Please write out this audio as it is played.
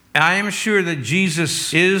I am sure that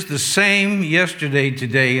Jesus is the same yesterday,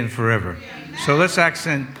 today, and forever. So let's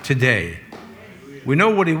accent today. We know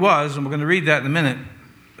what he was, and we're going to read that in a minute.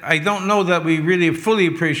 I don't know that we really fully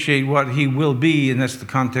appreciate what he will be, and that's the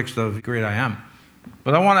context of great I am.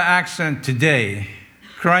 But I want to accent today.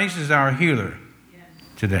 Christ is our healer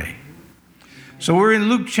today. So we're in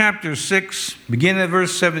Luke chapter 6, beginning at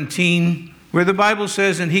verse 17, where the Bible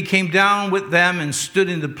says, "And he came down with them and stood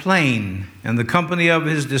in the plain, and the company of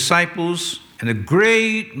his disciples, and a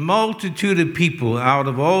great multitude of people out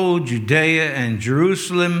of all Judea and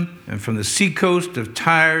Jerusalem, and from the seacoast of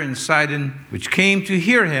Tyre and Sidon, which came to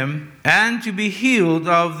hear him, and to be healed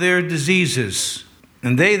of their diseases.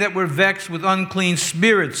 And they that were vexed with unclean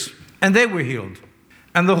spirits, and they were healed.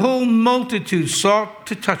 And the whole multitude sought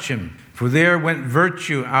to touch him, for there went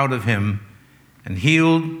virtue out of him, and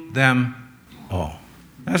healed them all."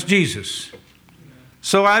 That's Jesus.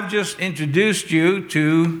 So I've just introduced you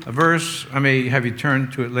to a verse. I may have you turn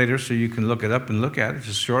to it later so you can look it up and look at it. It's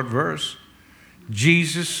a short verse.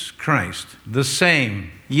 Jesus Christ, the same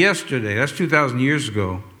yesterday. That's 2,000 years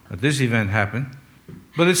ago that this event happened.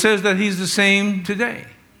 But it says that he's the same today.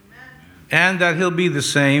 And that he'll be the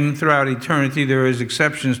same throughout eternity. There is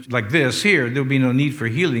exceptions like this here. There'll be no need for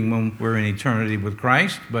healing when we're in eternity with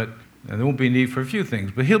Christ. But there won't be a need for a few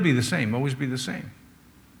things. But he'll be the same, always be the same.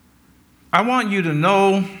 I want you to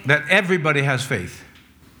know that everybody has faith.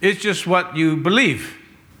 It's just what you believe.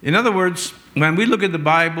 In other words, when we look at the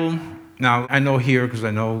Bible, now I know here because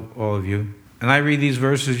I know all of you, and I read these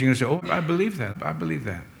verses, you're going to say, "Oh, I believe that. I believe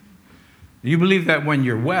that." You believe that when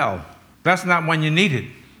you're well. That's not when you need it.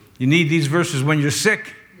 You need these verses when you're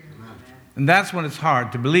sick. And that's when it's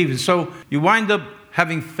hard to believe it. So you wind up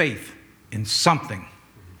having faith in something.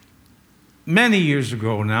 Many years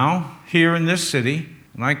ago now, here in this city,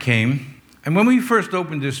 when I came, and when we first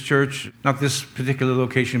opened this church, not this particular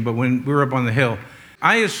location, but when we were up on the hill,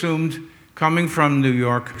 I assumed, coming from New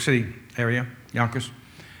York City area, Yonkers,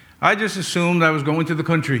 I just assumed I was going to the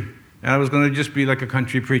country, and I was going to just be like a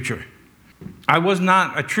country preacher. I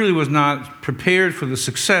truly was not prepared for the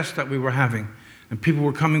success that we were having. And people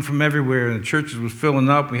were coming from everywhere, and the churches was filling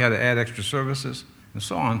up. We had to add extra services, and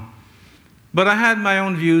so on. But I had my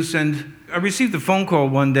own views, and I received a phone call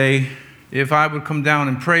one day if I would come down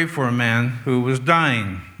and pray for a man who was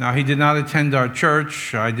dying. Now, he did not attend our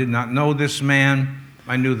church. I did not know this man.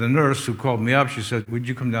 I knew the nurse who called me up. She said, "Would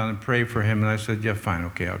you come down and pray for him?" And I said, "Yeah, fine,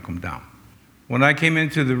 okay, I'll come down." When I came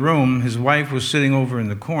into the room, his wife was sitting over in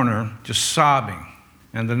the corner, just sobbing.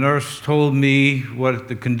 And the nurse told me what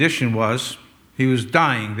the condition was. He was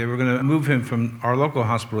dying. They were going to move him from our local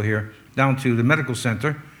hospital here down to the medical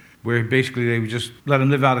center, where basically they would just let him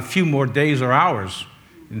live out a few more days or hours.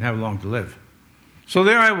 He didn't have long to live. So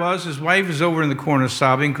there I was. His wife is over in the corner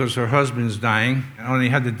sobbing because her husband's dying. And only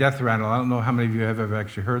had the death rattle. I don't know how many of you have ever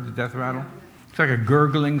actually heard the death rattle. It's like a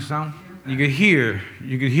gurgling sound. You could hear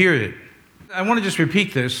it. I want to just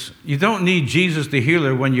repeat this. You don't need Jesus the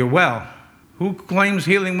healer when you're well. Who claims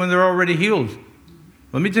healing when they're already healed?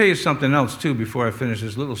 Let me tell you something else, too, before I finish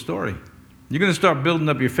this little story. You're going to start building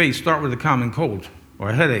up your faith. Start with a common cold or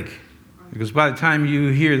a headache. Because by the time you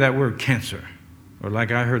hear that word cancer, or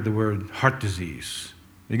like I heard the word heart disease,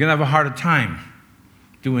 you're going to have a harder time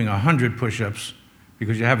doing 100 push-ups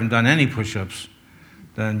because you haven't done any push-ups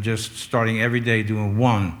than just starting every day doing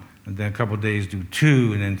 1, and then a couple of days do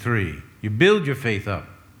 2, and then 3. You build your faith up.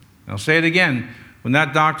 I'll say it again. When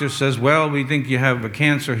that doctor says, "Well, we think you have a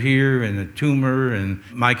cancer here and a tumor, and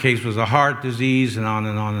my case was a heart disease," and on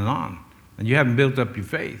and on and on, and you haven't built up your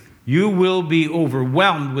faith, you will be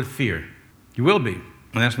overwhelmed with fear. You will be,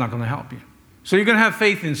 and that's not going to help you. So you're going to have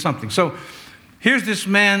faith in something. So here's this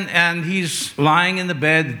man, and he's lying in the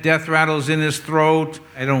bed. The death rattle's in his throat.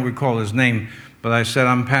 I don't recall his name, but I said,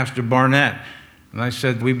 "I'm Pastor Barnett." And I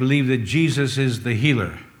said, "We believe that Jesus is the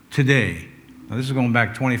healer today." Now, this is going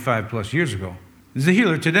back 25 plus years ago. He's the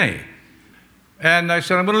healer today. And I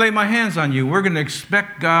said, "I'm going to lay my hands on you. We're going to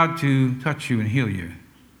expect God to touch you and heal you."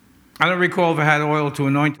 I don't recall if I had oil to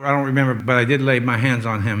anoint. I don't remember, but I did lay my hands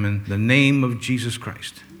on him in the name of Jesus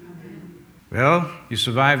Christ. Well, he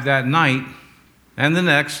survived that night and the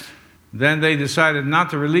next. Then they decided not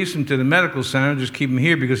to release him to the medical center, just keep him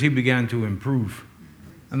here because he began to improve.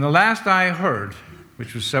 And the last I heard,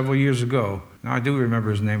 which was several years ago, now I do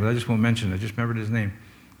remember his name, but I just won't mention it. I just remembered his name.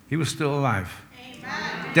 He was still alive.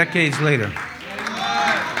 Amen. Decades later. Amen.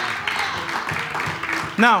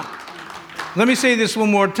 Now, let me say this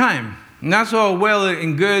one more time. And that's all well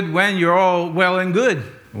and good when you're all well and good.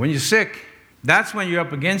 When you're sick, that's when you're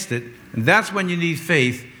up against it. And that's when you need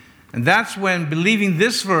faith. And that's when believing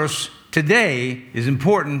this verse today is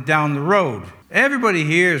important down the road. Everybody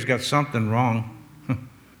here has got something wrong.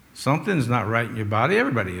 Something's not right in your body.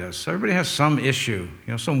 Everybody does. Everybody has some issue,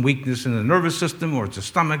 some weakness in the nervous system, or it's the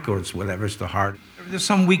stomach, or it's whatever, it's the heart. There's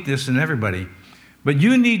some weakness in everybody. But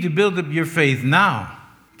you need to build up your faith now,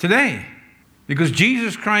 today, because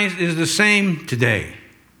Jesus Christ is the same today.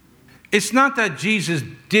 It's not that Jesus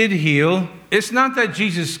did heal. It's not that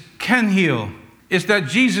Jesus can heal. It's that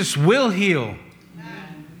Jesus will heal.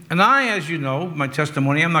 And I, as you know, my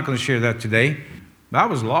testimony, I'm not going to share that today. I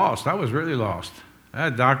was lost. I was really lost. I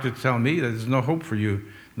had a doctor tell me that there's no hope for you,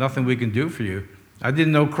 nothing we can do for you. I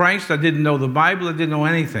didn't know Christ. I didn't know the Bible. I didn't know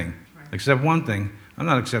anything except one thing. I'm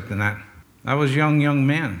not accepting that. I was a young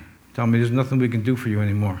man. Tell me there's nothing we can do for you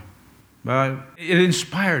anymore. But it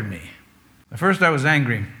inspired me. At first I was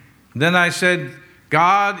angry. Then I said,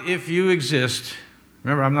 God, if you exist,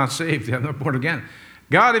 remember I'm not saved, I'm not born again.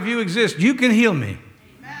 God, if you exist, you can heal me.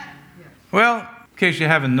 Amen. Well, in case you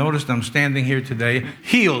haven't noticed, I'm standing here today,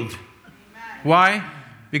 healed. Amen. Why?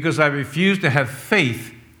 Because I refused to have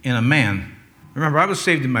faith in a man. Remember, I was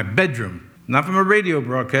saved in my bedroom, not from a radio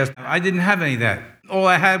broadcast. I didn't have any of that. All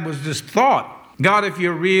I had was this thought, God, if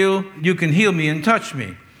you're real, you can heal me and touch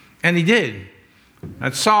me. And he did.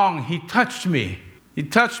 That song, He Touched Me. He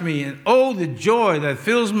touched me, and oh, the joy that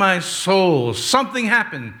fills my soul. Something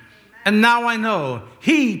happened, and now I know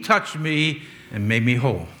He touched me and made me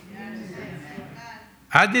whole.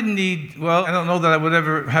 I didn't need, I don't know that I would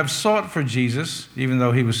ever have sought for Jesus, even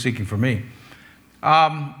though He was seeking for me,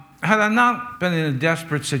 had I not been in a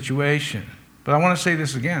desperate situation. But I want to say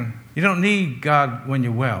this again. You don't need God when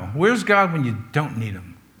you're well. Where's God when you don't need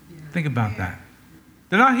Him? Think about that.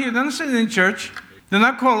 They're not here. They're not sitting in church. They're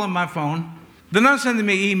not calling my phone. They're not sending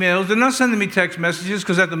me emails. They're not sending me text messages,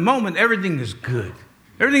 because at the moment, everything is good.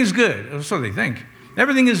 Everything is good. So they think.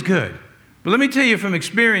 Everything is good. But let me tell you from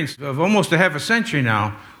experience of almost a half a century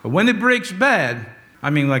now, when it breaks bad,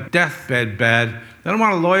 I mean like deathbed bad, they don't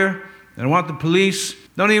want a lawyer. They don't want the police. They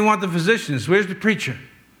don't even want the physicians. Where's the preacher?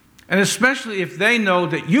 And especially if they know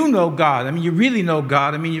that you know God. I mean, you really know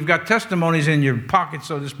God. I mean, you've got testimonies in your pocket,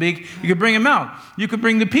 so to speak. You could bring them out. You could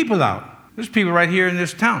bring the people out. There's people right here in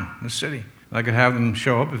this town, this city. I could have them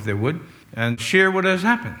show up if they would and share what has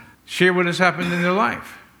happened. Share what has happened in their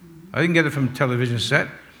life. I didn't get it from a television set.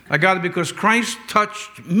 I got it because Christ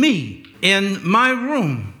touched me in my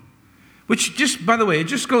room. Which just, by the way, it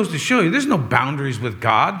just goes to show you there's no boundaries with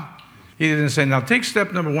God. He didn't say, now take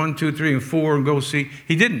step number 1, 2, 3, and 4 and go see.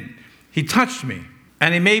 He didn't. He touched me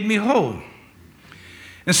and He made me whole.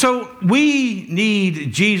 And so we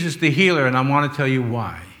need Jesus the healer, and I want to tell you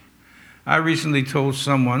why. I recently told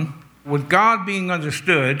someone, with God being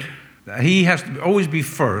understood, He has to always be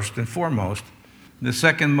first and foremost. The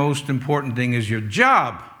second most important thing is your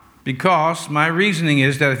job. Because my reasoning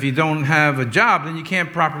is that if you don't have a job, then you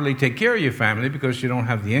can't properly take care of your family, because you don't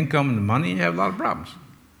have the income and the money, and you have a lot of problems.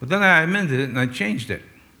 But then I amended it and I changed it.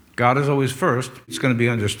 God is always first. It's going to be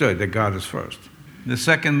understood that God is first. The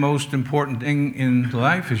second most important thing in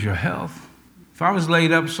life is your health. If I was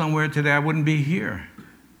laid up somewhere today, I wouldn't be here.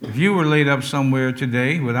 If you were laid up somewhere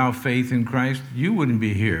today without faith in Christ, you wouldn't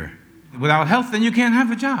be here. Without health, then you can't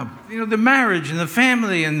have a job. The marriage and the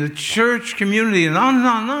family and the church community and on and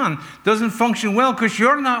on and on doesn't function well because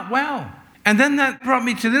you're not well. And then that brought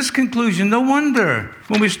me to this conclusion. No wonder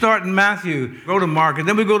when we start in Matthew, go to Mark, and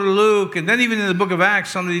then we go to Luke, and then even in the book of Acts,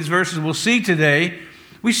 some of these verses we'll see today,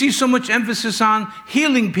 we see so much emphasis on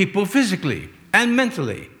healing people physically and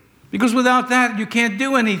mentally. Because without that, you can't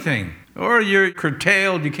do anything. Or you're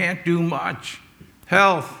curtailed, you can't do much.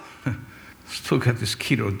 Health. Still got this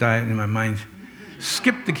keto diet in my mind.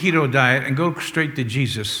 Skip the keto diet and go straight to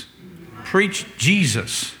Jesus. Preach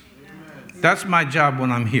Jesus. That's my job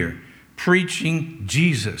when I'm here. Preaching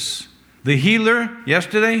Jesus. The healer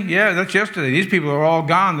yesterday? Yeah, that's yesterday. These people are all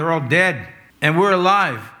gone. They're all dead. And we're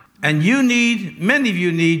alive. And many of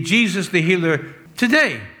you need Jesus the healer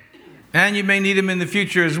today. And you may need Him in the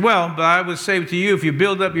future as well. But I would say to you, if you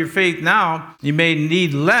build up your faith now, you may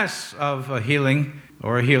need less of a healing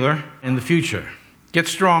or a healer in the future. Get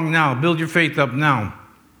strong now. Build your faith up now.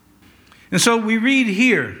 And so we read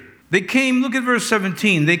here, they came, look at verse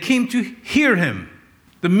 17, they came to hear Him.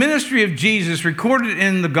 The ministry of Jesus recorded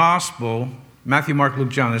in the gospel, Matthew, Mark, Luke,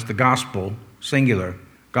 John, is the gospel, singular,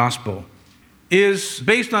 gospel, is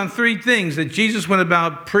based on three things: that Jesus went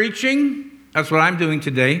about preaching, that's what I'm doing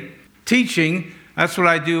today, teaching, that's what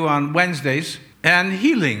I do on Wednesdays, and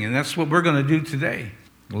healing, and that's what we're going to do today.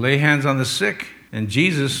 Lay hands on the sick, and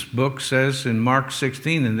Jesus' book says in Mark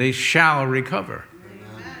 16, and they shall recover.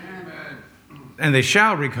 Amen. And they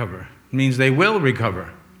shall recover. It means they will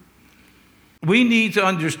recover. we need to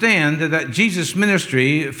understand that Jesus'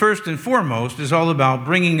 ministry, first and foremost, is all about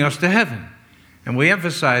bringing us to heaven. And we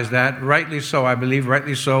emphasize that, rightly so, I believe,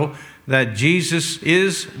 rightly so, that Jesus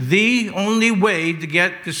is the only way to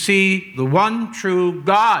get to see the one true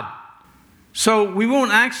God. So we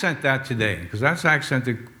won't accent that today, because that's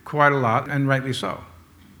accented quite a lot, and rightly so.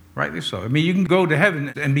 Rightly so. I mean, you can go to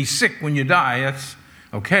heaven and be sick when you die. That's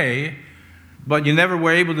okay. But you never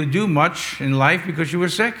were able to do much in life because you were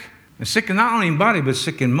sick. And sick not only in body, but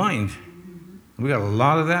sick in mind. We got a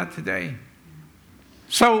lot of that today.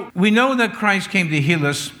 So we know that Christ came to heal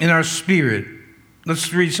us in our spirit.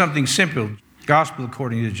 Let's read something simple. Gospel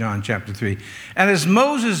according to John chapter 3. And as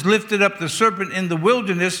Moses lifted up the serpent in the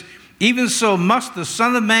wilderness, even so must the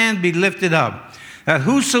Son of Man be lifted up, that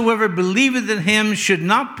whosoever believeth in him should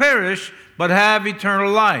not perish, but have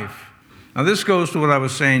eternal life. Now this goes to what I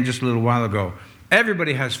was saying just a little while ago.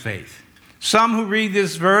 Everybody has faith. Some who read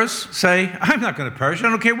this verse say, I'm not going to perish. I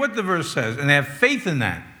don't care what the verse says. And they have faith in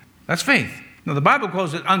that. That's faith. Now the Bible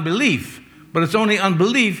calls it unbelief, but it's only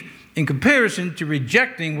unbelief in comparison to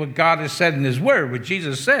rejecting what God has said in his word, what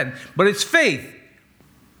Jesus said. But it's faith.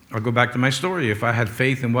 I'll go back to my story. If I had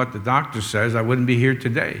faith in what the doctor says, I wouldn't be here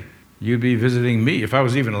today. You'd be visiting me. If I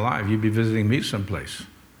was even alive, you'd be visiting me someplace.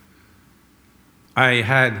 I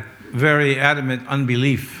had very adamant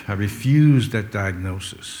unbelief. I refused that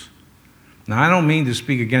diagnosis. Now, I don't mean to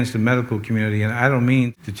speak against the medical community, and I don't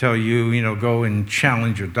mean to tell you, go and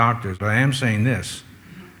challenge your doctors, but I am saying this.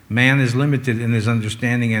 Man is limited in his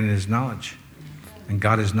understanding and his knowledge, and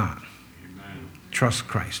God is not. Amen. Trust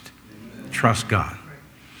Christ. Amen. Trust God.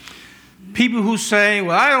 People who say,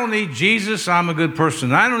 well, I don't need Jesus, I'm a good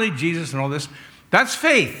person, I don't need Jesus and all this, that's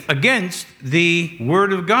faith against the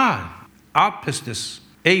Word of God. Apistis,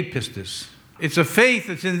 apistis. It's a faith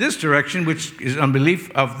that's in this direction, which is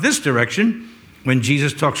unbelief of this direction. When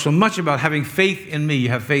Jesus talks so much about having faith in me, you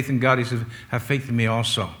have faith in God, he says, have faith in me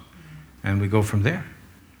also. And we go from there.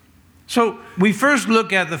 So we first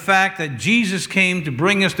look at the fact that Jesus came to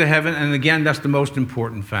bring us to heaven, and again, that's the most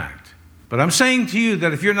important fact. But I'm saying to you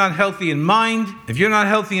that if you're not healthy in mind, if you're not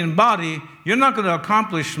healthy in body, you're not going to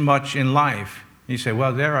accomplish much in life. You say,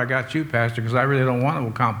 well, there I got you, Pastor, because I really don't want to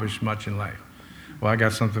accomplish much in life. Well, I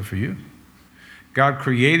got something for you. God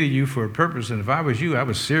created you for a purpose, and if I was you, I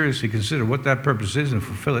would seriously consider what that purpose is and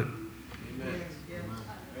fulfill it. Amen.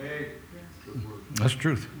 That's the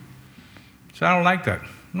truth. So I don't like that.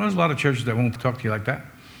 There's a lot of churches that won't talk to you like that,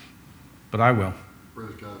 but I will.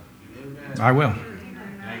 Praise God. I will.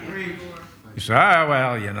 You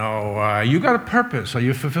say, you got a purpose. Are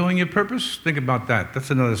you fulfilling your purpose? Think about that.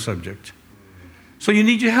 That's another subject. So you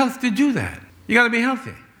need your health to do that. You got to be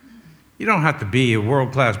healthy. You don't have to be a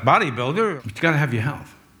world-class bodybuilder, but you got to have your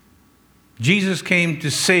health. Jesus came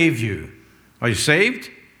to save you. Are you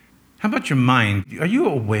saved? How about your mind? Are you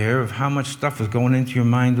aware of how much stuff is going into your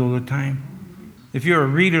mind all the time? If you're a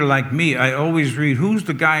reader like me, I always read, who's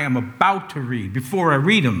the guy I'm about to read before I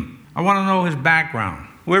read him? I want to know his background.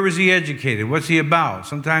 Where is he educated? What's he about?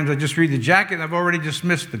 Sometimes I just read the jacket and I've already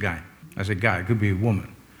dismissed the guy. I say guy, it could be a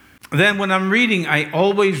woman. Then when I'm reading, I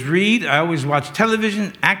always watch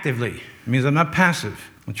television actively. It means I'm not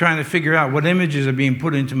passive. I'm trying to figure out what images are being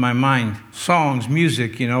put into my mind. Songs,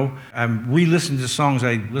 music, I re-listen to songs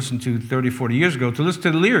I listened to 30, 40 years ago to listen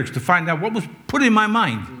to the lyrics, to find out what was put in my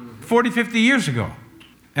mind 40, 50 years ago.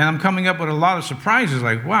 And I'm coming up with a lot of surprises,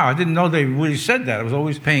 like, wow, I didn't know they really said that. I was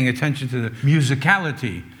always paying attention to the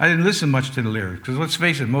musicality. I didn't listen much to the lyrics, because let's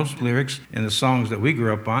face it, most lyrics in the songs that I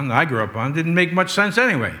grew up on, didn't make much sense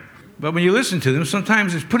anyway. But when you listen to them,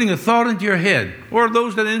 sometimes it's putting a thought into your head, or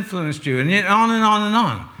those that influenced you, and on and on and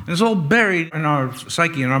on. And it's all buried in our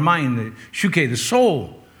psyche, in our mind, the shuke, the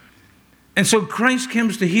soul. And so Christ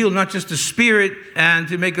comes to heal not just the spirit and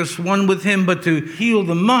to make us one with him, but to heal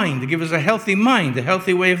the mind, to give us a healthy mind, a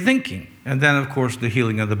healthy way of thinking. And then, of course, the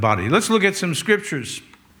healing of the body. Let's look at some scriptures.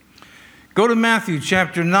 Go to Matthew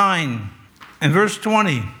chapter 9 and verse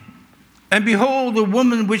 20. And behold, a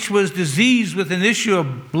woman which was diseased with an issue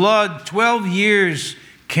of blood 12 years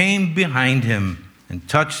came behind him and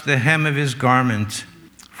touched the hem of his garment.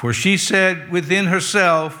 For she said within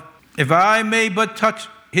herself, if I may but touch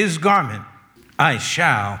his garment, I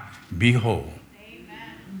shall be whole. Amen.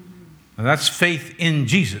 Now that's faith in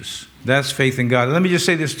Jesus. That's faith in God. Let me just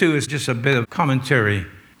say this too. It's just a bit of commentary.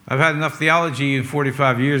 I've had enough theology in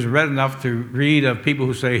 45 years, read enough to read of people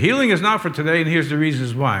who say, healing is not for today, and here's the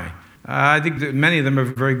reasons why. I think that many of them are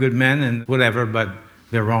very good men and whatever, but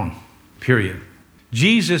they're wrong. Period.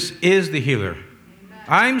 Jesus is the healer.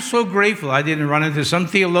 I'm so grateful I didn't run into some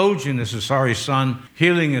theologian that says, sorry, son,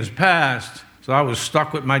 healing is past. So I was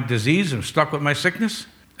stuck with my disease and stuck with my sickness.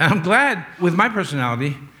 And I'm glad with my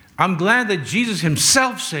personality, I'm glad that Jesus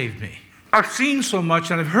himself saved me. I've seen so much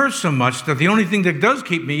and I've heard so much that the only thing that does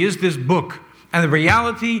keep me is this book and the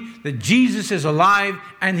reality that Jesus is alive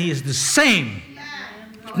and he is the same.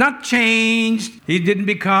 Not changed. He didn't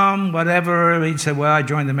become whatever. He said, well, I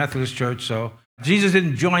joined the Methodist Church, so. Jesus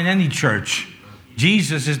didn't join any church.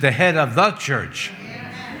 Jesus is the head of the church.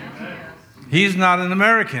 He's not an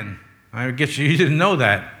American. I guess you didn't know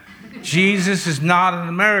that. Jesus is not an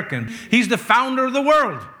American. He's the founder of the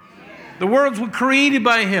world. The worlds were created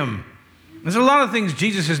by him. There's a lot of things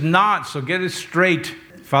Jesus is not, so get it straight.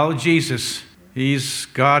 Follow Jesus. He's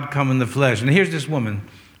God come in the flesh. And here's this woman,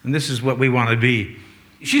 and this is what we want to be.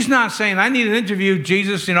 She's not saying, I need an interview,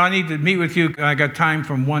 Jesus, I need to meet with you. I got time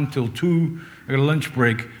from 1 till 2. I got a lunch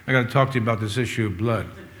break. I got to talk to you about this issue of blood.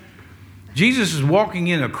 Jesus is walking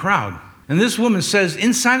in a crowd, and this woman says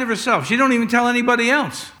inside of herself, she don't even tell anybody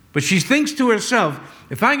else, but she thinks to herself,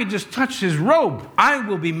 if I could just touch his robe, I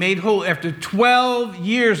will be made whole after 12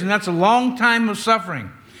 years, and that's a long time of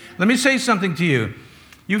suffering. Let me say something to you.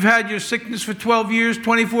 You've had your sickness for 12 years,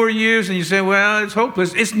 24 years, and you say, well, it's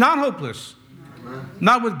hopeless. It's not hopeless.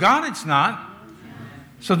 Not with God, it's not.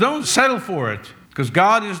 So don't settle for it, because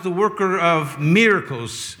God is the worker of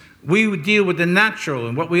miracles. We deal with the natural,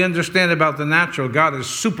 and what we understand about the natural, God is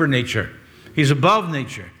supernature. He's above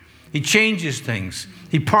nature. He changes things.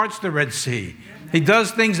 He parts the Red Sea. He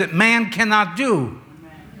does things that man cannot do.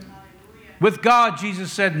 With God,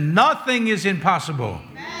 Jesus said, nothing is impossible.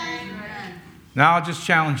 Now I'll just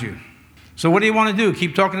challenge you. So what do you want to do?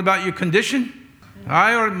 Keep talking about your condition?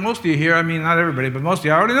 Most of you here, not everybody, but most of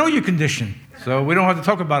you, I already know your condition. So we don't have to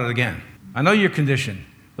talk about it again. I know your condition.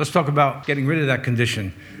 Let's talk about getting rid of that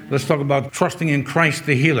condition. Let's talk about trusting in Christ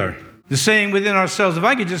the healer. The saying within ourselves, if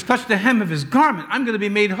I could just touch the hem of his garment, I'm going to be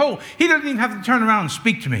made whole. He doesn't even have to turn around and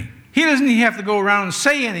speak to me. He doesn't even have to go around and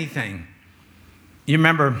say anything. You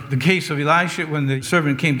remember the case of Elisha when the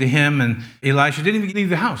servant came to him and Elisha didn't even leave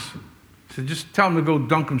the house. He said, just tell him to go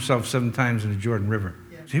dunk himself 7 times in the Jordan River.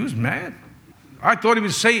 So he was mad. I thought he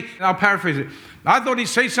would say, I'll paraphrase it, I thought he'd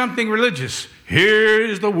say something religious. Here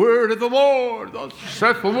is the word of the Lord, thus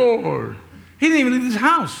saith the Lord. He didn't even leave his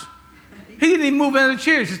house. He didn't even move out of the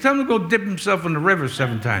chair. He said, tell him to go dip himself in the river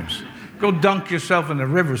 7 times. Go dunk yourself in the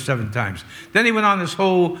river 7 times. Then he went on this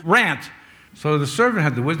whole rant. So the servant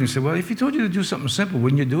had the wisdom. He said, well, if he told you to do something simple,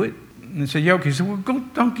 wouldn't you do it? And he said, yeah, okay. He said, well, go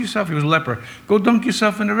dunk yourself. He was a leper. Go dunk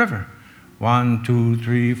yourself in the river. 1, 2,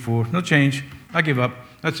 3, 4. No change. I give up.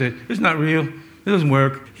 That's it. It's not real. It doesn't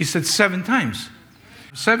work. He said 7 times.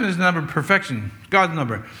 7 is the number of perfection, God's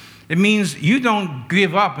number. It means you don't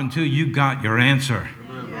give up until you got your answer.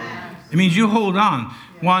 Yes. It means you hold on.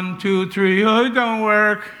 1, 2, 3, oh, it don't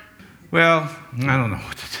work. Well, I don't know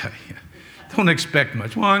what to tell you. Don't expect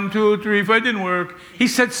much. 1, 2, 3, 4, it didn't work. He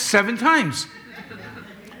said 7 times.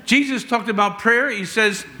 Jesus talked about prayer. He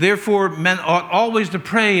says, therefore, men ought always to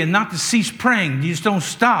pray and not to cease praying. You just don't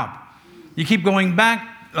stop. You keep going back.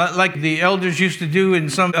 Like the elders used to do in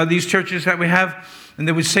some of these churches that we have, and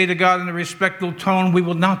they would say to God in a respectful tone, we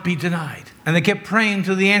will not be denied. And they kept praying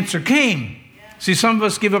until the answer came. See, some of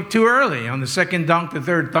us give up too early. On the 2nd dunk, the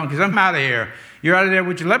 3rd dunk, he says, I'm out of here. You're out of there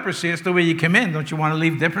with your leprosy. That's the way you come in. Don't you want to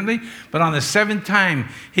leave differently? But on the 7th time,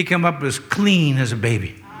 he came up as clean as a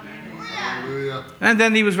baby. Hallelujah. And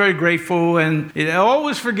then he was very grateful, and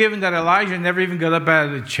always forgiven that Elijah never even got up out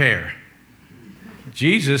of the chair.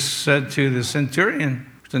 Jesus said to the centurion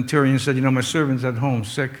said, my servant's at home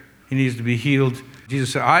sick. He needs to be healed.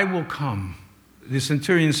 Jesus said, I will come. The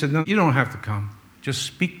centurion said, no, you don't have to come. Just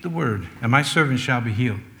speak the word, and my servant shall be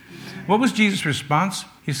healed. What was Jesus' response?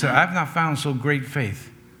 He said, I've not found so great faith.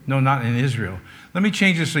 No, not in Israel. Let me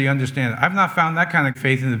change this so you understand. I've not found that kind of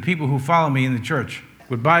faith in the people who follow me in the church,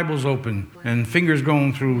 with Bibles open and fingers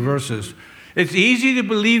going through verses. It's easy to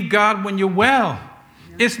believe God when you're well.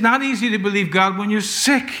 It's not easy to believe God when you're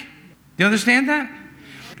sick. Do you understand that?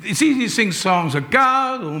 It's easy to sing songs of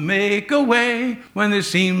God will make a way when there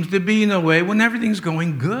seems to be no way, when everything's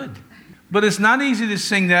going good. But it's not easy to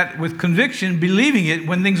sing that with conviction, believing it,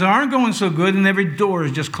 when things aren't going so good and every door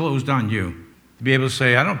is just closed on you. To be able to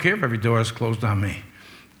say, I don't care if every door is closed on me.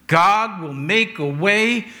 God will make a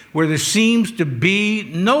way where there seems to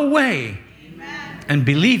be no way. Amen. And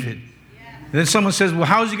believe it. Yes. And then someone says, well,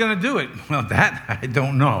 how's he going to do it? Well, that I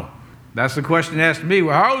don't know. That's the question asked me.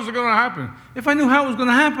 Well, how is it going to happen? If I knew how it was going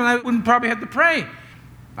to happen, I wouldn't probably have to pray.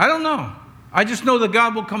 I don't know. I just know that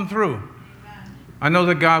God will come through. Amen. I know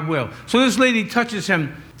that God will. So this lady touches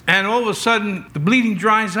him, and all of a sudden, the bleeding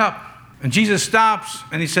dries up. And Jesus stops,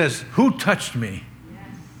 and he says, who touched me?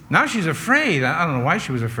 Yes. Now she's afraid. I don't know why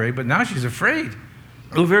she was afraid, but now she's afraid.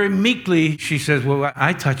 Oh, very meekly, she says, well,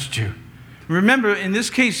 I touched you. Remember, in this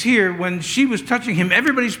case here, when she was touching him,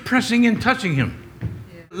 everybody's pressing in, touching him.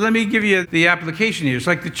 Yeah. Let me give you the application here. It's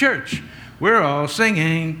like the church. We're all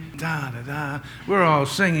singing, da-da-da. We're all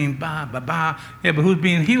singing, ba-ba-ba. Yeah, but who's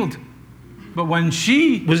being healed? But when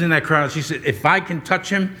she was in that crowd, she said, if I can touch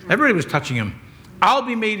him, everybody was touching him, I'll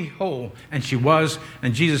be made whole. And she was.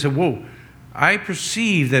 And Jesus said, whoa, I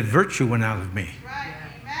perceive that virtue went out of me. Right.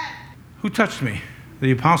 Who touched me?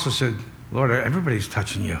 The apostle said, Lord, everybody's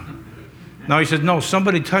touching you. Now he said, no,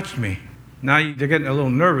 somebody touched me. Now they're getting a little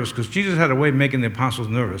nervous because Jesus had a way of making the apostles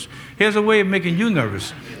nervous. He has a way of making you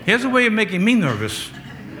nervous. He has a way of making me nervous.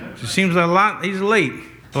 It seems a lot, he's late,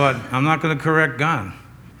 but I'm not going to correct God.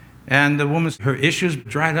 And the woman, her issues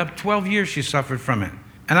dried up. 12 years she suffered from it.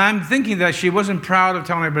 And I'm thinking that she wasn't proud of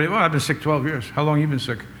telling everybody, well, I've been sick 12 years. How long have you been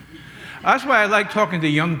sick? That's why I like talking to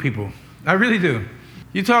young people. I really do.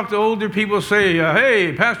 You talk to older people, say,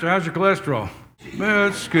 hey, Pastor, how's your cholesterol? Well,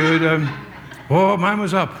 it's good. Oh, mine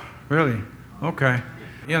was up. Really? Okay.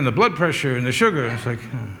 Yeah, and the blood pressure and the sugar. It's like,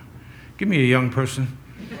 give me a young person.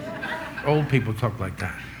 Old people talk like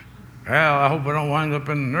that. Well, I hope I don't wind up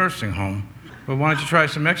in a nursing home. But why don't you try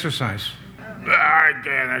some exercise? I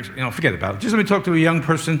can't, forget about it. Just let me talk to a young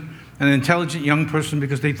person, an intelligent young person,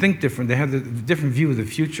 because they think different. They have the different view of the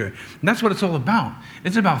future. And that's what it's all about.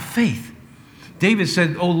 It's about faith. David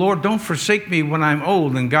said, oh, Lord, don't forsake me when I'm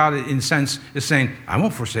old. And God, in a sense, is saying, I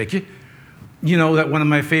won't forsake you. You know that one of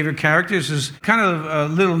my favorite characters is kind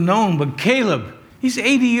of little known, but Caleb. He's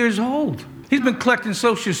 80 years old. He's been collecting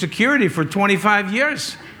Social Security for 25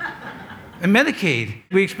 years. And Medicaid.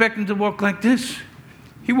 We expect him to walk like this.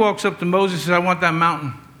 He walks up to Moses and says, I want that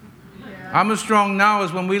mountain. Yeah. I'm as strong now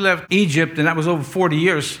as when we left Egypt, and that was over 40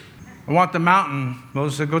 years. I want the mountain.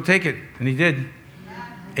 Moses said, go take it. And he did.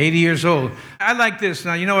 80 years old. I like this.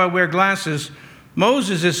 Now, I wear glasses.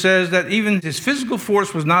 Moses, it says that even his physical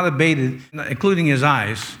force was not abated, including his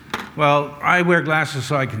eyes. Well, I wear glasses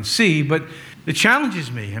so I can see, but it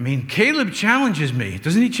challenges me. I mean, Caleb challenges me.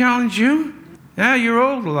 Doesn't he challenge you? Yeah, you're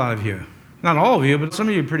old, a lot of you. Not all of you, but some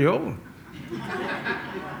of you are pretty old.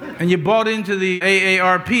 And you bought into the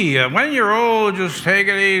AARP. When you're old, just take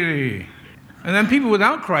it easy. And then people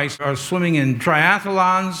without Christ are swimming in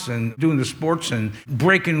triathlons and doing the sports and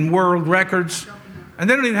breaking world records. And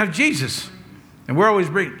they don't even have Jesus. And we're always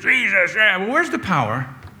bringing, Jesus, yeah. Well, where's the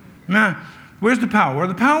power? Nah, where's the power? Well,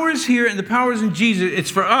 the power is here and the power is in Jesus.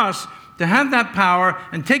 It's for us to have that power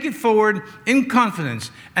and take it forward in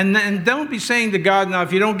confidence. And don't be saying to God, now,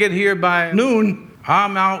 if you don't get here by noon,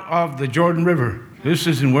 I'm out of the Jordan River. This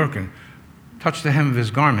isn't working. Touch the hem of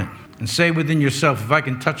his garment and say within yourself, if I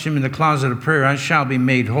can touch him in the closet of prayer, I shall be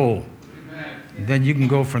made whole. And then you can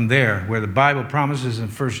go from there, where the Bible promises in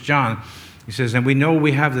 1 John, he says, and we know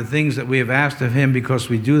we have the things that we have asked of him because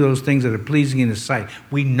we do those things that are pleasing in his sight.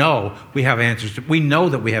 We know we have answers. We know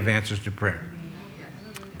that we have answers to prayer.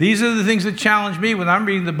 These are the things that challenge me when I'm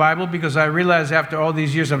reading the Bible, because I realize after all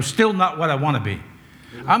these years, I'm still not what I want to be.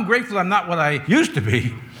 I'm grateful I'm not what I used to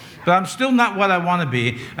be, but I'm still not what I want to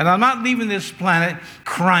be. And I'm not leaving this planet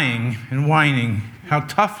crying and whining how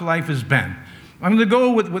tough life has been. I'm going to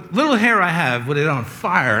go with little hair I have, with it on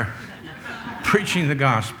fire, preaching the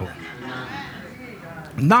gospel.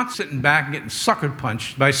 Not sitting back and getting sucker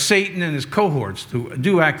punched by Satan and his cohorts who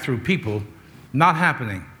do act through people. Not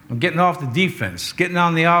happening. I'm getting off the defense, getting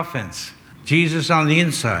on the offense. Jesus on the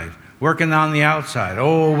inside, working on the outside.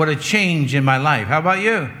 Oh, what a change in my life. How about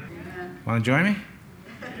you? Want to join me?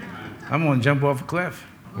 I'm going to jump off a cliff.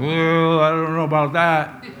 Well, I don't know about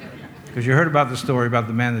that. Because you heard about the story about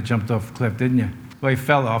the man that jumped off a cliff, didn't you? Well, he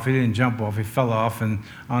fell off. He didn't jump off. He fell off, and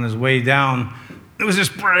on his way down, there was this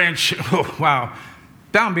branch. Oh, wow.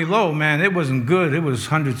 Down below, man, it wasn't good. It was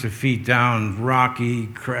hundreds of feet down, rocky,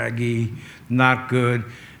 craggy, not good.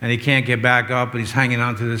 And he can't get back up, and he's hanging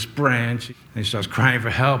onto this branch. And he starts crying for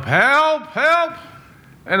help. Help, help!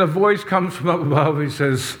 And a voice comes from up above. He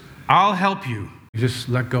says, I'll help you. Just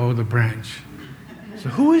let go of the branch. So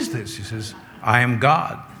who is this? He says, I am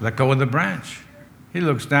God. Let go of the branch. He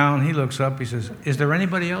looks down. He looks up. He says, is there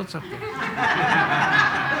anybody else up there?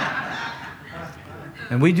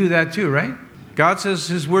 And we do that too, right? God says,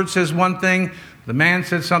 his word says one thing. The man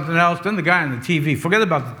said something else. Then the guy on the TV. Forget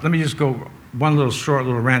about, let me just go one short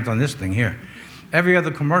little rant on this thing here. Every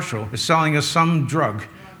other commercial is selling us some drug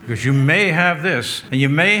because you may have this and you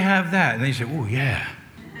may have that. And then you say, oh, yeah.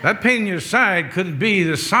 That pain in your side could be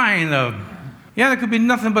the sign of, that could be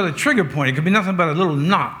nothing but a trigger point. It could be nothing but a little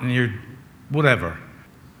knot in your whatever.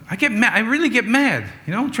 I get mad. I really get mad.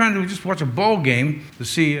 I'm trying to just watch a ball game to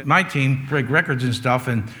see my team break records and stuff,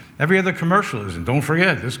 and every other commercial is, and don't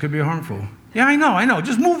forget, this could be harmful. Yeah, I know.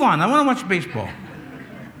 Just move on. I want to watch baseball.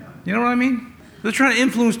 You know what I mean? They're trying to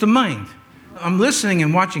influence the mind. I'm listening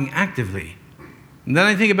and watching actively. And then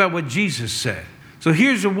I think about what Jesus said. So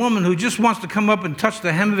here's a woman who just wants to come up and touch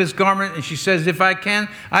the hem of his garment, and she says, if I can,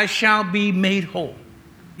 I shall be made whole.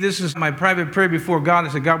 This is my private prayer before God. I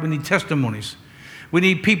said, God, we need testimonies. We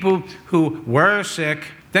need people who were sick,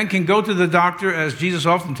 then can go to the doctor, as Jesus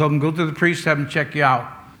often told them, go to the priest, have them check you out.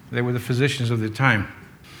 They were the physicians of the time.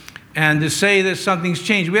 And to say that something's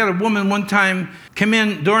changed. We had a woman one time come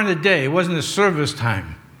in during the day. It wasn't a service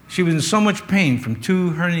time. She was in so much pain from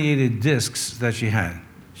 2 herniated discs that she had.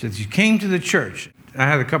 She said she came to the church. I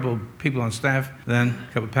had a couple of people on staff then,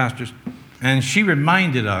 a couple of pastors. And she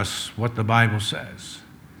reminded us what the Bible says.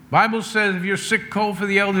 The Bible says if you're sick, call for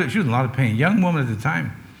the elders. She was in a lot of pain. Young woman at the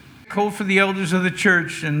time. Call for the elders of the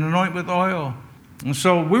church and anoint with oil. And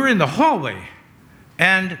so we were in the hallway.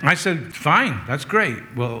 And I said, fine, that's great.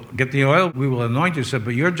 We'll get the oil, we will anoint you. She said,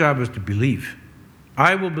 but your job is to believe.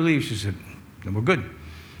 I will believe. She said, then we're good.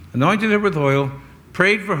 Anointed her with oil,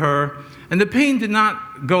 prayed for her, and the pain did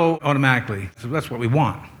not go automatically. So that's what we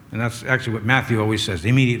want. And that's actually what Matthew always says,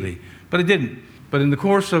 immediately. But it didn't. But in the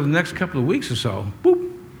course of the next couple of weeks or so,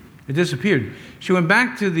 boop, it disappeared. She went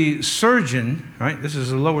back to the surgeon, right? This is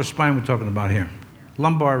the lower spine we're talking about here.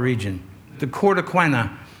 Lumbar region. The corda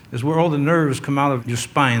equina is where all the nerves come out of your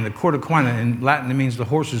spine. The corda equina, in Latin, it means the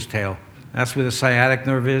horse's tail. That's where the sciatic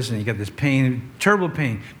nerve is, and you get this pain, terrible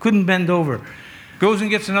pain. Couldn't bend over. Goes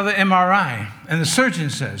and gets another MRI, and the surgeon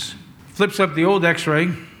says, flips up the old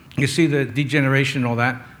X-ray. You see the degeneration and all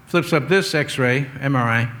that. Flips up this X-ray,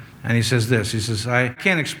 MRI, and he says this. He says, I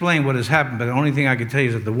can't explain what has happened, but the only thing I can tell you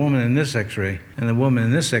is that the woman in this X-ray and the woman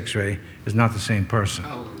in this X-ray is not the same person.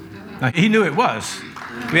 Now, he knew it was.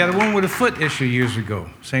 We had a woman with a foot issue years ago.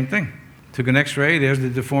 Same thing. Took an X-ray. There's the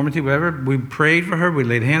deformity, whatever. We prayed for her. We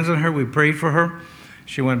laid hands on her. We prayed for her.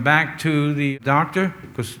 She went back to the doctor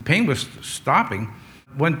because pain was stopping.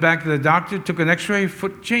 Went back to the doctor, took an X-ray,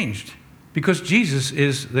 foot changed. Because Jesus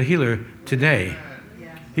is the healer today.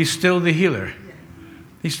 He's still the healer.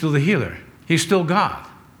 He's still the healer. He's still God.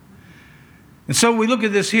 And so we look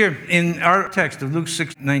at this here in our text of Luke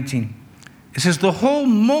 6:19. It says, the whole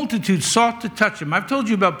multitude sought to touch him. I've told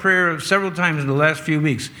you about prayer several times in the last few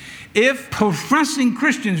weeks. If professing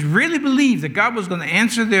Christians really believed that God was going to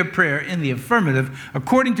answer their prayer in the affirmative,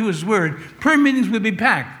 according to his word, prayer meetings would be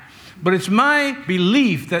packed. But it's my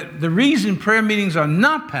belief that the reason prayer meetings are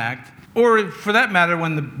not packed, or for that matter,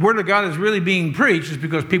 when the word of God is really being preached, is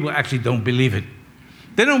because people actually don't believe it.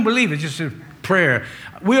 They don't believe it, just a prayer.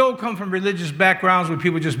 We all come from religious backgrounds where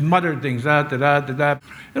people just mutter things, da-da-da-da-da.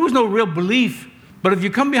 There was no real belief. But if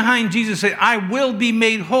you come behind Jesus and say, I will be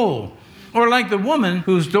made whole, or like the woman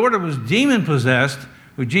whose daughter was demon-possessed,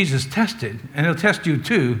 who Jesus tested, and he'll test you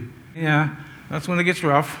too. Yeah, that's when it gets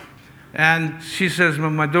rough. And she says,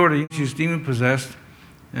 well, my daughter, she's demon-possessed.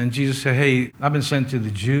 And Jesus said, hey, I've been sent to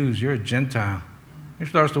the Jews. You're a Gentile. He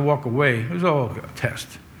starts to walk away. It was all a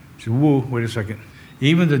test. She said, whoa, wait a second.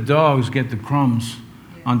 Even the dogs get the crumbs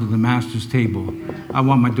under the master's table. I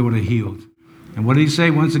want my daughter healed. And what did he say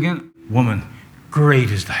once again? Woman, great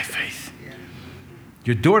is thy faith.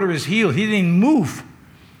 Your daughter is healed. He didn't move.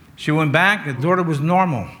 She went back. The daughter was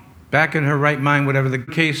normal. Back in her right mind, whatever the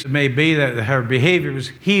case may be, that her behavior was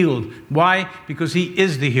healed. Why? Because he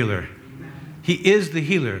is the healer. He is the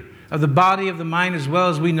healer of the body, of the mind, as well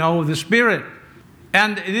as we know of the spirit.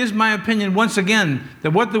 And it is my opinion, once again,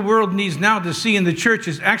 that what the world needs now to see in the church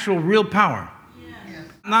is actual real power. Yes.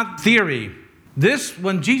 Not theory. This,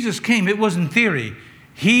 when Jesus came, it wasn't theory.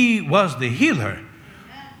 He was the healer.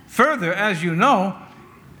 Further, as you know,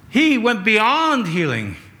 he went beyond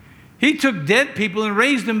healing. He took dead people and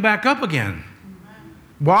raised them back up again.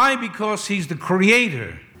 Why? Because he's the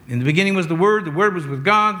creator. In the beginning was the Word was with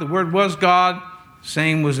God, the Word was God.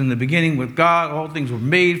 Same was in the beginning with God. All things were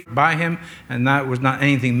made by him, and that was not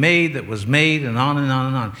anything made that was made, and on and on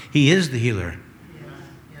and on. He is the healer.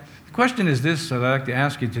 Yes. The question is this that I'd like to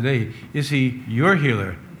ask you today. Is he your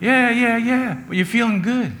healer? Yeah. But you're feeling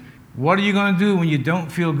good. What are you going to do when you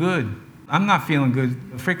don't feel good? I'm not feeling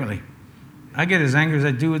good frequently. I get as angry as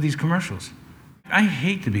I do with these commercials. I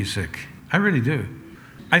hate to be sick. I really do.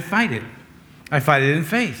 I fight it. I fight it in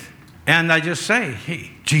faith. And I just say,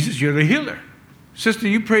 hey, Jesus, you're the healer. Sister,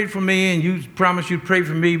 you prayed for me, and you promised you'd pray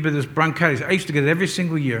for me with this bronchitis. I used to get it every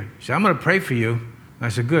single year. She said, I'm going to pray for you. I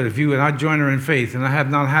said, good. If you and I join her in faith, and I have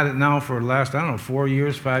not had it now for the last, 4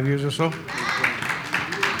 years, 5 years or so.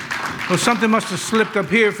 Well, something must have slipped up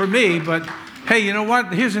here for me, but hey, you know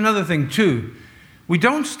what? Here's another thing, too. We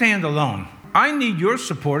don't stand alone. I need your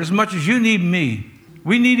support as much as you need me.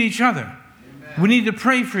 We need each other. We need to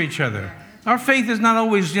pray for each other. Our faith is not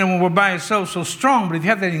always, when we're by ourselves, so strong, but if you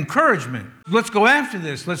have that encouragement, let's go after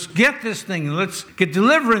this. Let's get this thing. Let's get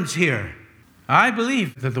deliverance here. I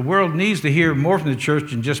believe that the world needs to hear more from the church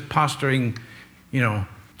than just posturing,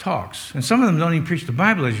 talks. And some of them don't even preach the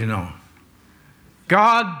Bible, as you know.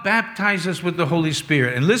 God baptized us with the Holy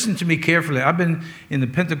Spirit. And listen to me carefully. I've been in the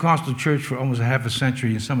Pentecostal church for almost a half a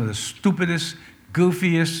century, and some of the stupidest,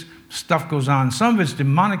 goofiest stuff goes on. Some of it's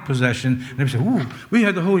demonic possession. And they say, ooh, we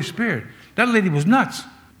had the Holy Spirit. That lady was nuts,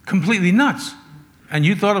 completely nuts. And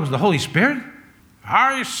you thought it was the Holy Spirit?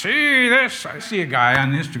 I see this. I see a guy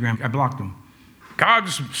on Instagram. I blocked him.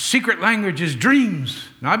 God's secret language is dreams.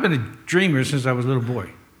 Now, I've been a dreamer since I was a little boy.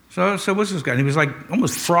 So what's this guy? And he was like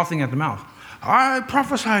almost frothing at the mouth. I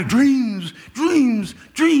prophesy dreams, dreams,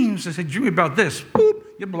 dreams. I said, dream about this. Boop,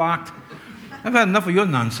 you're blocked. I've had enough of your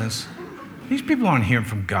nonsense. These people aren't hearing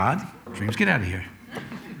from God. Dreams, get out of here.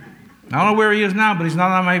 I don't know where he is now, but he's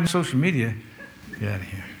not on my social media. Get out of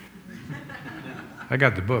here. I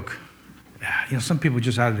got the book. Some people are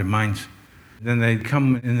just out of their minds. Then they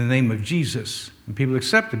come in the name of Jesus, and people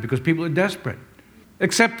accept it because people are desperate.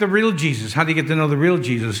 Accept the real Jesus. How do you get to know the real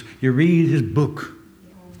Jesus? You read his book.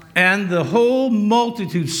 And the whole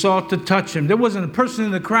multitude sought to touch him. There wasn't a person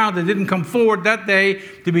in the crowd that didn't come forward that day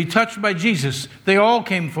to be touched by Jesus. They all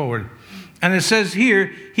came forward. And it says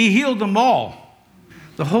here, he healed them all.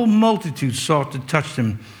 The whole multitude sought to touch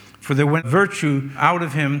him, for there went virtue out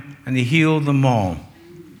of him, and he healed them all.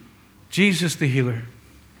 Jesus the healer.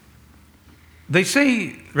 They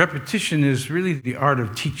say repetition is really the art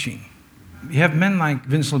of teaching. You have men like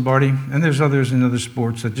Vince Lombardi, and there's others in other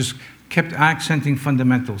sports that just kept accenting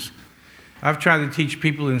fundamentals. I've tried to teach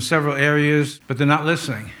people in several areas, but they're not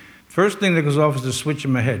listening. First thing that goes off is the switch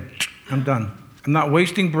in my head. I'm done. I'm not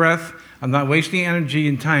wasting breath. I'm not wasting energy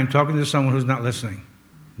and time talking to someone who's not listening.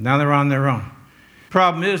 Now they're on their own.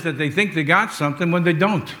 Problem is that they think they got something when they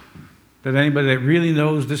don't. That anybody that really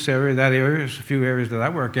knows this area, that area, there's a few areas that I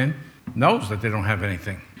work in, knows that they don't have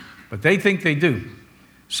anything. But they think they do.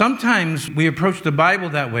 Sometimes we approach the Bible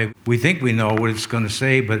that way. We think we know what it's going to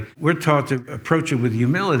say, but we're taught to approach it with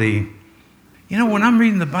humility. When I'm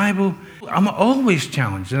reading the Bible, I'm always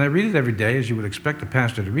challenged. And I read it every day, as you would expect a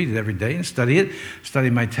pastor to read it every day and study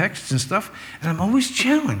my texts and stuff. And I'm always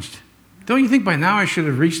challenged. Don't you think by now I should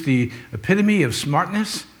have reached the epitome of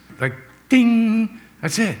smartness? Like, ding,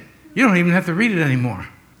 that's it. You don't even have to read it anymore.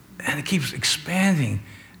 And it keeps expanding,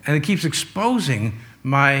 and it keeps exposing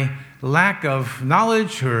my lack of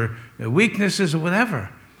knowledge or weaknesses or whatever.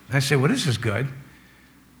 And I say, well, this is good.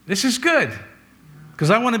 This is good. Because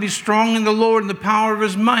I want to be strong in the Lord and the power of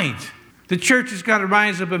his might. The church has got to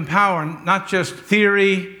rise up in power, not just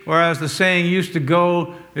theory, or as the saying used to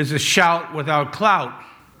go, is a shout without clout.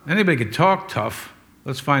 Anybody can talk tough.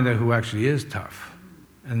 Let's find out who actually is tough.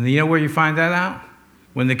 And you know where you find that out?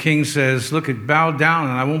 When the king says, look, bow down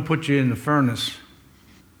and I won't put you in the furnace.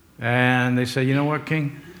 And they say, you know what,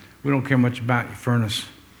 king? We don't care much about your furnace.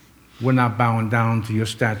 We're not bowing down to your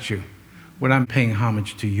statue. We're not paying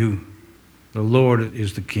homage to you. The Lord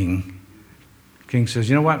is the king. The king says,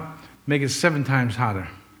 you know what? Make it 7 times hotter.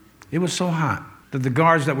 It was so hot that the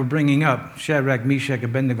guards that were bringing up Shadrach, Meshach,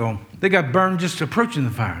 Abednego, they got burned just approaching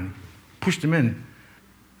the fire. And pushed them in.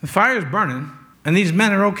 The fire is burning, and these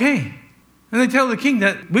men are okay. And they tell the king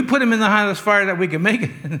that we put him in the hottest fire that we can make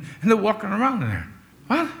it, and they're walking around in there.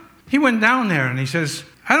 What? He went down there, and he says,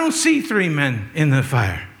 I don't see 3 men in the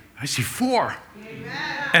fire. I see 4. Amen.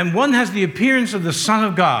 And one has the appearance of the Son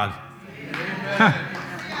of God.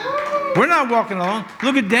 We're not walking along.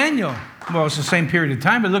 Look at Daniel. Well, it's the same period of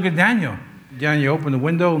time, but look at Daniel. Daniel opened the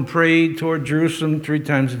window and prayed toward Jerusalem 3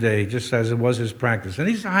 times a day, just as it was his practice. And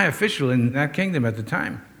he's a high official in that kingdom at the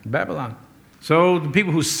time, Babylon. So the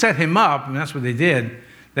people who set him up, and that's what they did,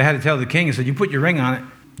 they had to tell the king and said, you put your ring on it.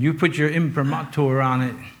 You put your imprimatur on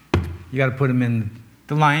it. You got to put him in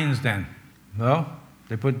the lion's den. Well,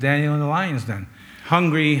 they put Daniel in the lion's den.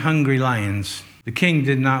 Hungry, hungry lions. The king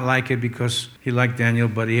did not like it because he liked Daniel,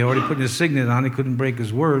 but he already put his signet on. He couldn't break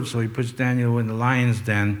his word, so he puts Daniel in the lion's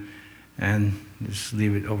den and just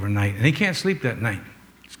leave it overnight. And he can't sleep that night.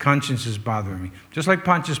 His conscience is bothering me. Just like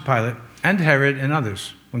Pontius Pilate and Herod and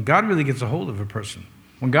others. When God really gets a hold of a person,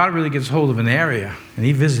 when God really gets a hold of an area and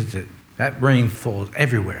he visits it, that rain falls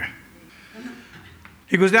everywhere.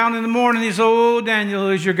 He goes down in the morning, he says, oh, Daniel,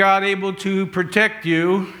 is your God able to protect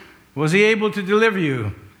you? Was he able to deliver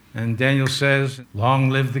you? And Daniel says, long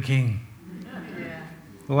live the king. Yeah.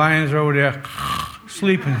 The lions are over there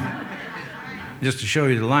sleeping. Just to show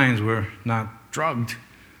you the lions were not drugged.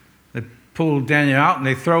 They pull Daniel out and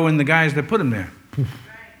they throw in the guys that put him there.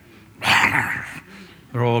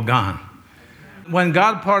 They're all gone. When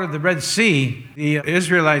God parted the Red Sea, the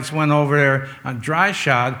Israelites went over there on dry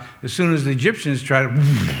shod. As soon as the Egyptians tried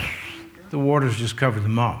it, the waters just covered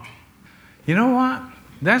them up. You know what?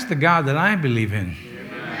 That's the God that I believe in.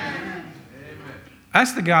 Amen.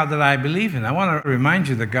 That's the God that I believe in. I want to remind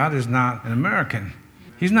you that God is not an American.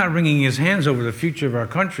 He's not wringing his hands over the future of our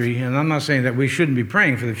country, and I'm not saying that we shouldn't be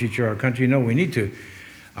praying for the future of our country. No, we need to.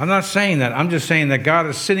 I'm not saying that. I'm just saying that God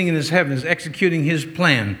is sitting in his heavens executing his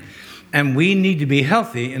plan, and we need to be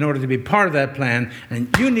healthy in order to be part of that plan,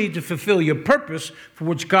 and you need to fulfill your purpose for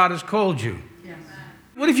which God has called you. Yes.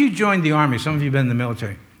 What if you joined the Army? Some of you have been in the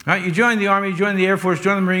military. Right? You join the Army, you join the Air Force,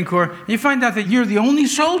 join the Marine Corps, and you find out that you're the only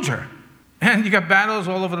soldier. And you got battles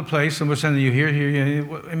all over the place, and we're sending you here.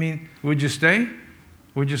 I mean, would you stay?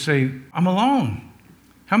 Would you say, I'm alone?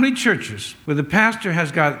 How many churches where the pastor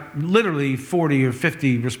has got literally 40 or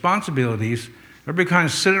 50 responsibilities, everybody kind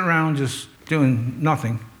of sitting around just doing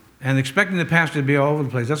nothing and expecting the pastor to be all over the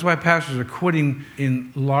place? That's why pastors are quitting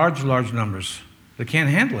in large numbers. They can't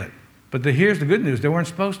handle it. But here's the good news. They weren't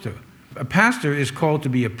supposed to. A pastor is called to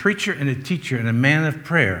be a preacher and a teacher and a man of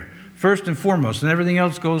prayer, first and foremost, and everything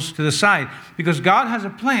else goes to the side. Because God has a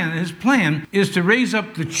plan, and his plan is to raise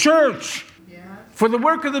up the church for the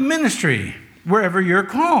work of the ministry, wherever you're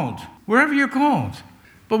called. Wherever you're called.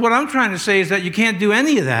 But what I'm trying to say is that you can't do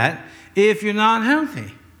any of that if you're not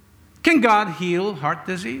healthy. Can God heal heart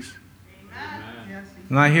disease? Amen.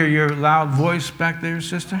 And I hear your loud voice back there,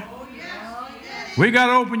 sister. Oh, yes. We got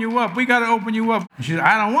to open you up. We got to open you up. She said,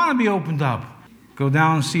 I don't want to be opened up. Go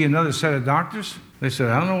down and see another set of doctors. They said,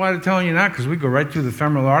 I don't know why they're telling you that, because we go right through the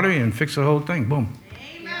femoral artery and fix the whole thing. Boom.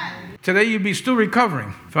 Amen. Today you'd be still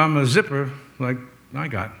recovering from a zipper like I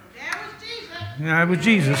got. That was Jesus. Yeah, it was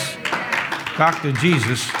Jesus. Dr.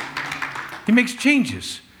 Jesus. He makes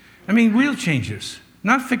changes. I mean, real changes.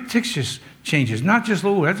 Not fictitious changes. Not just,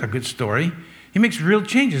 oh, that's a good story. He makes real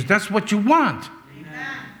changes. That's what you want. Amen.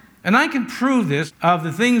 And I can prove this of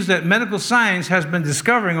the things that medical science has been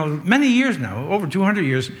discovering over many years now, over 200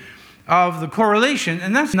 years, of the correlation,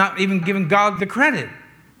 and that's not even giving God the credit.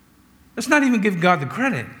 Let's not even give God the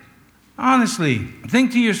credit. Honestly,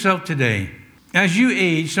 think to yourself today, as you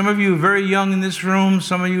age, some of you are very young in this room,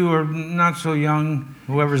 some of you are not so young,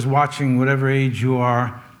 whoever's watching, whatever age you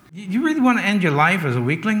are. You really want to end your life as a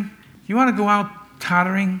weakling? You want to go out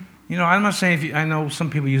tottering? You know, I'm not saying, I know some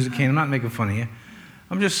people use a cane, I'm not making fun of you.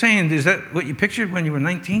 I'm just saying, is that what you pictured when you were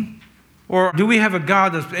 19? Or do we have a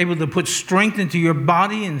God that's able to put strength into your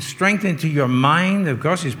body and strength into your mind? Of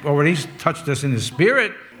course, he's already touched us in the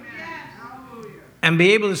spirit. And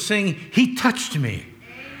be able to sing, He touched me.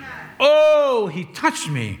 Oh, He touched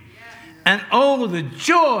me. And oh, the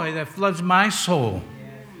joy that floods my soul.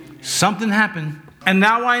 Something happened. And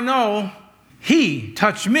now I know He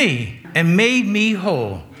touched me and made me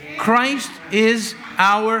whole. Christ is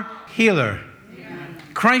our healer.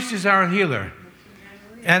 Christ is our healer.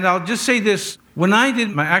 And I'll just say this. When I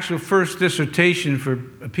did my actual first dissertation for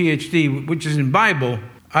a PhD, which is in Bible,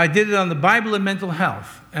 I did it on the Bible and mental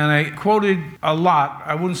health. And I quoted a lot,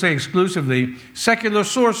 I wouldn't say exclusively, secular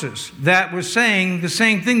sources that were saying the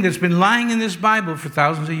same thing that's been lying in this Bible for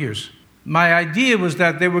thousands of years. My idea was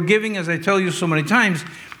that they were giving, as I tell you so many times,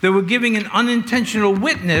 they were giving an unintentional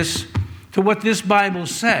witness to what this Bible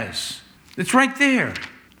says. It's right there.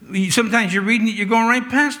 Sometimes you're reading it, you're going right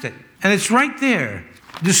past it. And it's right there.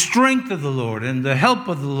 The strength of the Lord and the help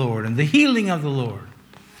of the Lord and the healing of the Lord.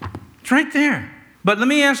 It's right there. But let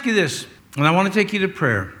me ask you this, and I want to take you to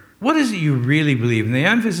prayer. What is it you really believe? And the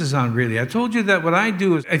emphasis on really. I told you that what I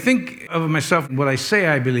do is I think of myself what I say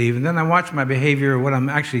I believe, and then I watch my behavior or what I'm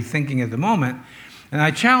actually thinking at the moment, and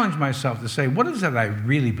I challenge myself to say, what is it I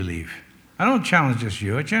really believe? I don't challenge just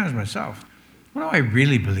you, I challenge myself. What do I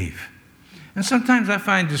really believe? And sometimes I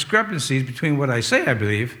find discrepancies between what I say I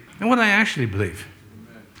believe and what I actually believe.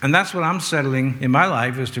 And that's what I'm settling in my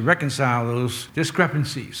life, is to reconcile those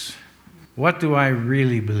discrepancies. What do I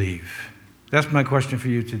really believe? That's my question for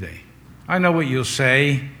you today. I know what you'll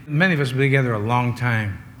say. Many of us have been together a long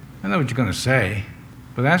time. I know what you're going to say.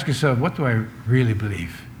 But ask yourself, what do I really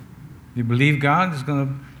believe? Do you believe God is going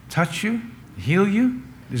to touch you, heal you?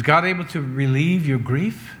 Is God able to relieve your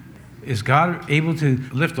grief? Is God able to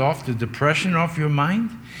lift off the depression off your mind?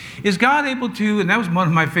 Is God able to, and that was one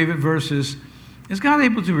of my favorite verses, is God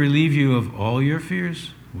able to relieve you of all your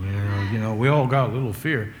fears? Well, you know, we all got a little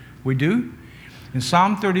fear. We do. In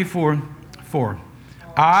Psalm 34:4,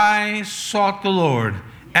 I sought the Lord,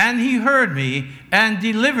 and He heard me and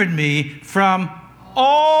delivered me from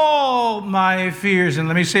all my fears. And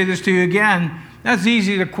let me say this to you again. That's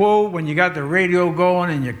easy to quote when you got the radio going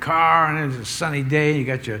in your car and it's a sunny day. You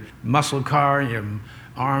got your muscle car and your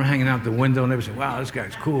arm hanging out the window, and everybody say, wow, this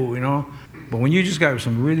guy's cool, you know. But when you just got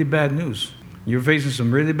some really bad news, you're facing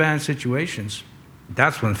some really bad situations,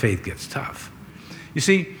 that's when faith gets tough. You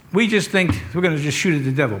see, we just think we're going to just shoot at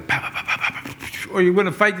the devil, or you're going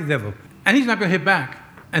to fight the devil, and he's not going to hit back.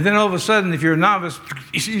 And then all of a sudden, if you're a novice,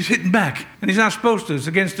 he's hitting back, and he's not supposed to. It's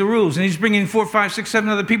against the rules, and he's bringing 4, 5, 6, 7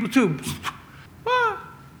 other people too.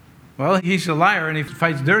 Well, he's a liar, and he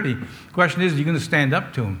fights dirty. The question is, are you going to stand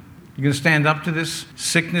up to him? You're going to stand up to this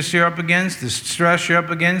sickness you're up against, this stress you're up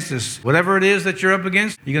against, this whatever it is that you're up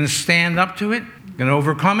against? You're going to stand up to it? You're going to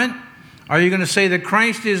overcome it? Are you going to say that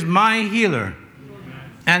Christ is my healer?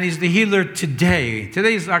 And he's the healer today.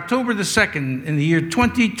 Today is October the 2nd in the year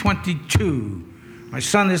 2022. My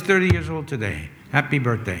son is 30 years old today. Happy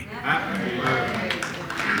birthday. Happy birthday.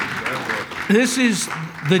 This is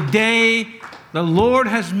the day the Lord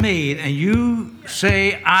has made, and you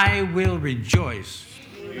say, I will rejoice.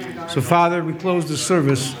 So, Father, we close the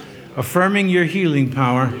service affirming your healing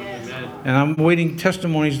power. And I'm waiting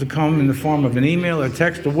testimonies to come in the form of an email or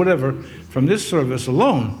text or whatever from this service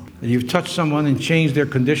alone, that you've touched someone and changed their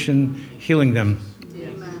condition, healing them.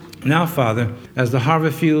 Now, Father, as the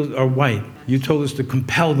harvest fields are white, you told us to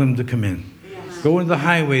compel them to come in. Go into the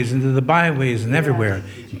highways, into the byways, and everywhere,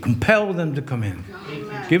 and compel them to come in.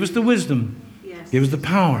 Give us the wisdom. Give us the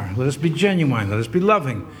power. Let us be genuine. Let us be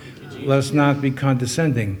loving. Let us not be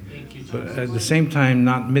condescending, but at the same time,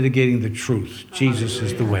 not mitigating the truth. Jesus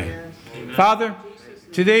is the way. Father,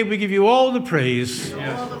 today we give you all the praise,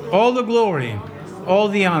 all the glory, all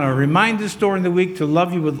the honor. Remind us during the week to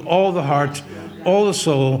love you with all the heart, all the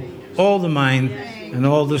soul, all the mind, and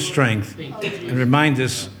all the strength. And remind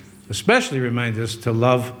us, especially remind us, to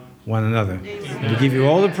love one another. And we give you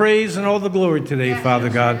all the praise and all the glory today, Father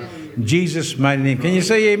God, in Jesus' mighty name. Can you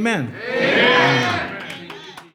say amen? Amen.